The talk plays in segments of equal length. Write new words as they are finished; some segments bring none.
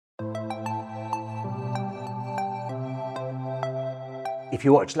If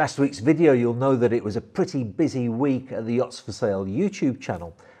you watched last week's video, you'll know that it was a pretty busy week at the Yachts for Sale YouTube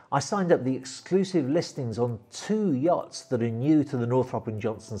channel. I signed up the exclusive listings on 2 yachts that are new to the Northrop &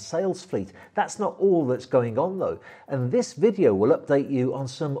 Johnson sales fleet. That's not all that's going on though, and this video will update you on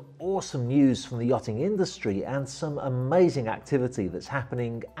some awesome news from the yachting industry and some amazing activity that's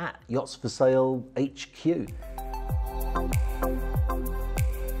happening at Yachts for Sale HQ.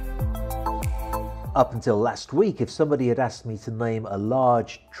 Up until last week, if somebody had asked me to name a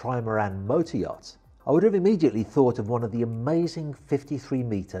large Trimaran motor yacht, I would have immediately thought of one of the amazing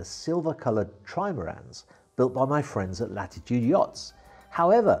 53-metre silver-coloured Trimarans built by my friends at Latitude Yachts.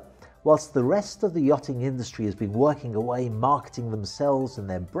 However, whilst the rest of the yachting industry has been working away marketing themselves and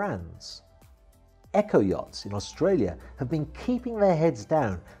their brands, Echo Yachts in Australia have been keeping their heads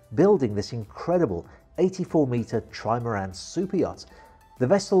down building this incredible 84-metre Trimaran Superyacht. The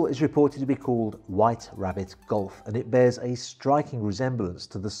vessel is reported to be called White Rabbit Golf, and it bears a striking resemblance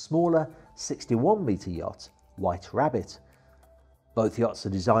to the smaller 61-metre yacht White Rabbit. Both yachts are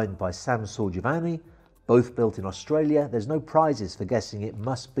designed by Sam Sorgiovanni, both built in Australia. There's no prizes for guessing it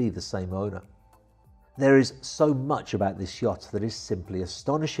must be the same owner. There is so much about this yacht that is simply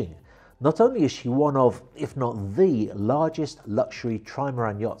astonishing. Not only is she one of, if not the largest luxury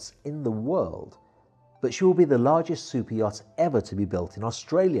trimaran yachts in the world, but she will be the largest super yacht ever to be built in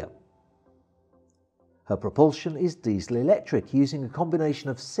Australia. Her propulsion is diesel electric, using a combination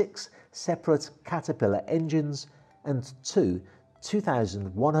of 6 separate Caterpillar engines and 2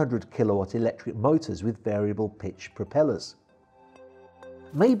 2,100 kilowatt electric motors with variable pitch propellers.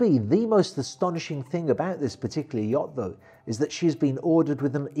 Maybe the most astonishing thing about this particular yacht though is that she has been ordered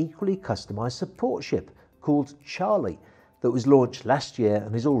with an equally customised support ship called Charlie that was launched last year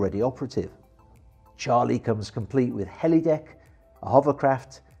and is already operative. Charlie comes complete with helideck, a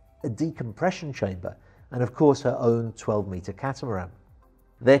hovercraft, a decompression chamber, and of course her own 12-metre catamaran.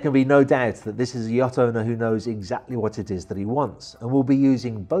 There can be no doubt that this is a yacht owner who knows exactly what it is that he wants and will be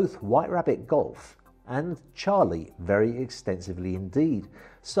using both White Rabbit Golf and Charlie very extensively indeed.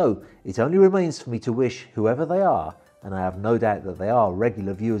 So it only remains for me to wish whoever they are, and I have no doubt that they are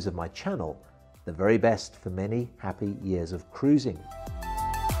regular viewers of my channel, the very best for many happy years of cruising.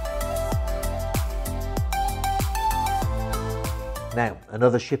 Now,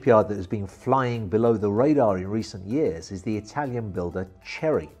 another shipyard that has been flying below the radar in recent years is the Italian builder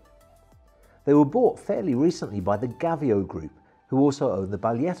Cerri. They were bought fairly recently by the Gavio Group, who also own the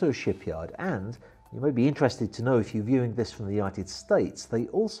Baglietto shipyard, and you may be interested to know if you're viewing this from the United States, they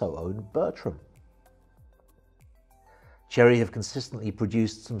also own Bertram. Cerri have consistently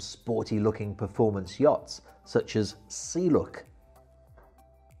produced some sporty-looking performance yachts, such as Sea Look,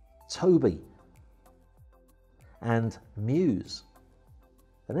 Toby, and Muse.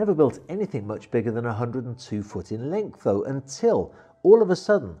 They never built anything much bigger than 102 foot in length though, until all of a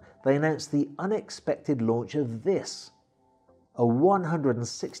sudden they announced the unexpected launch of this, a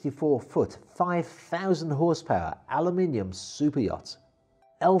 164 foot, 5,000 horsepower aluminium super yacht.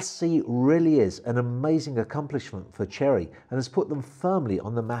 LC really is an amazing accomplishment for Cerri and has put them firmly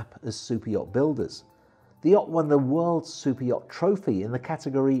on the map as super yacht builders. The yacht won the World Super Yacht Trophy in the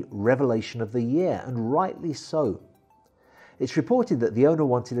category Revelation of the Year, and rightly so. It's reported that the owner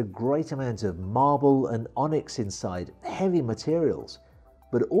wanted a great amount of marble and onyx inside, heavy materials,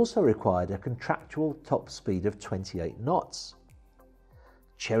 but also required a contractual top speed of 28 knots.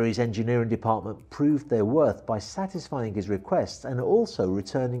 Cerri's engineering department proved their worth by satisfying his requests and also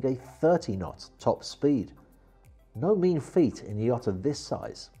returning a 30-knot top speed. No mean feat in a yacht of this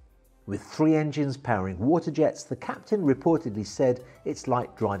size. With 3 engines powering water jets, the captain reportedly said it's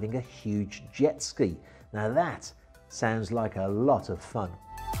like driving a huge jet ski. Now that sounds like a lot of fun.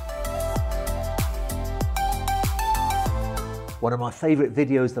 One of my favourite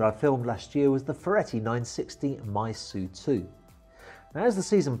videos that I filmed last year was the Ferretti 960 Maisu 2. Now, as the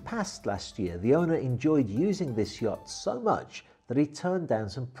season passed last year, the owner enjoyed using this yacht so much that he turned down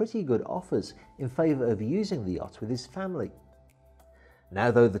some pretty good offers in favour of using the yacht with his family. Now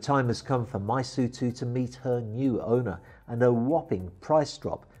though, the time has come for Maisu 2 to meet her new owner, and a whopping price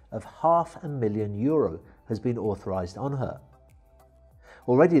drop of €500,000 has been authorised on her.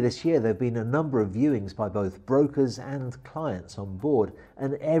 Already this year there have been a number of viewings by both brokers and clients on board,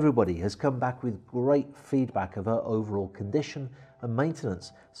 and everybody has come back with great feedback of her overall condition and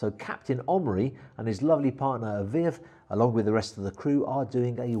maintenance. So Captain Omri and his lovely partner Aviv, along with the rest of the crew, are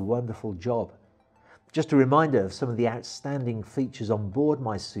doing a wonderful job. Just a reminder of some of the outstanding features on board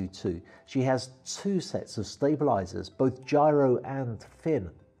Maisu 2. She has 2 sets of stabilizers, both gyro and fin,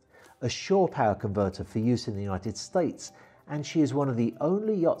 a shore power converter for use in the United States, and she is one of the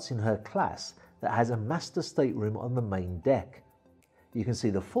only yachts in her class that has a master stateroom on the main deck. You can see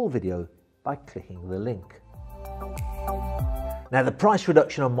the full video by clicking the link. Now, the price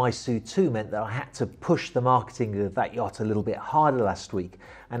reduction on my Su2 meant that I had to push the marketing of that yacht a little bit harder last week.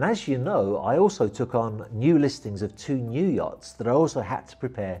 And as you know, I also took on new listings of 2 new yachts that I also had to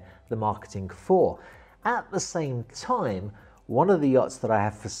prepare the marketing for. At the same time, one of the yachts that I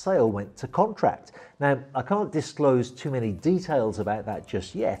have for sale went to contract. Now, I can't disclose too many details about that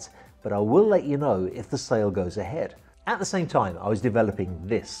just yet, but I will let you know if the sale goes ahead. At the same time, I was developing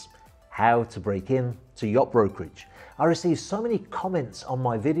this, how to break in to Yacht Brokerage. I received so many comments on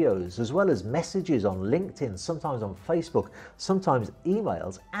my videos, as well as messages on LinkedIn, sometimes on Facebook, sometimes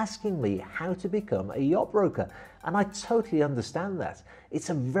emails, asking me how to become a yacht broker. And I totally understand that.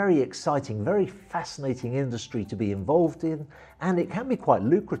 It's a very exciting, very fascinating industry to be involved in, and it can be quite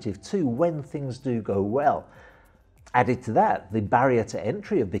lucrative too when things do go well. Added to that, the barrier to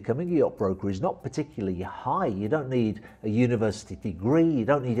entry of becoming a yacht broker is not particularly high. You don't need a university degree, you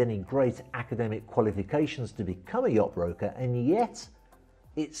don't need any great academic qualifications to become a yacht broker, and yet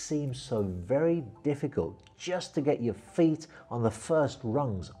it seems so very difficult just to get your feet on the first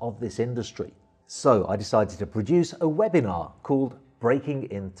rungs of this industry. So I decided to produce a webinar called Breaking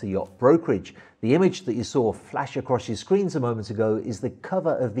into Yacht Brokerage. The image that you saw flash across your screens a moment ago is the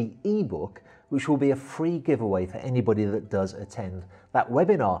cover of the ebook, which will be a free giveaway for anybody that does attend that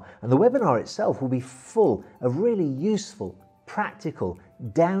webinar. And the webinar itself will be full of really useful, practical,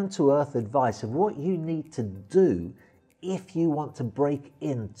 down-to-earth advice of what you need to do if you want to break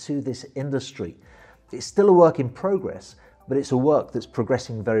into this industry. It's still a work in progress, but it's a work that's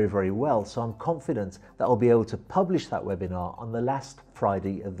progressing very, very well. So I'm confident that I'll be able to publish that webinar on the last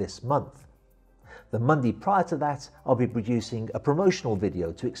Friday of this month. The Monday prior to that, I'll be producing a promotional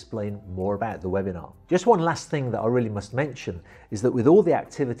video to explain more about the webinar. Just one last thing that I really must mention is that with all the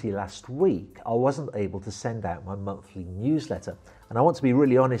activity last week, I wasn't able to send out my monthly newsletter. And I want to be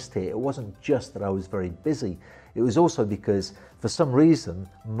really honest here, it wasn't just that I was very busy. It was also because, for some reason,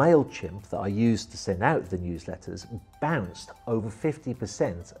 MailChimp that I used to send out the newsletters bounced over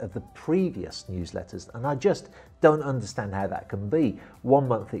 50% of the previous newsletters. And I just don't understand how that can be. One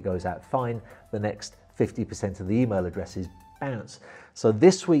month it goes out fine, the next 50% of the email addresses bounce. So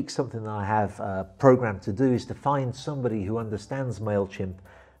this week, something that I have programmed to do is to find somebody who understands MailChimp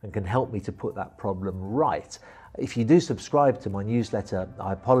and can help me to put that problem right. If you do subscribe to my newsletter,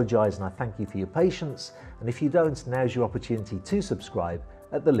 I apologize and I thank you for your patience. And if you don't, now's your opportunity to subscribe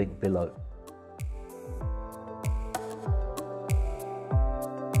at the link below.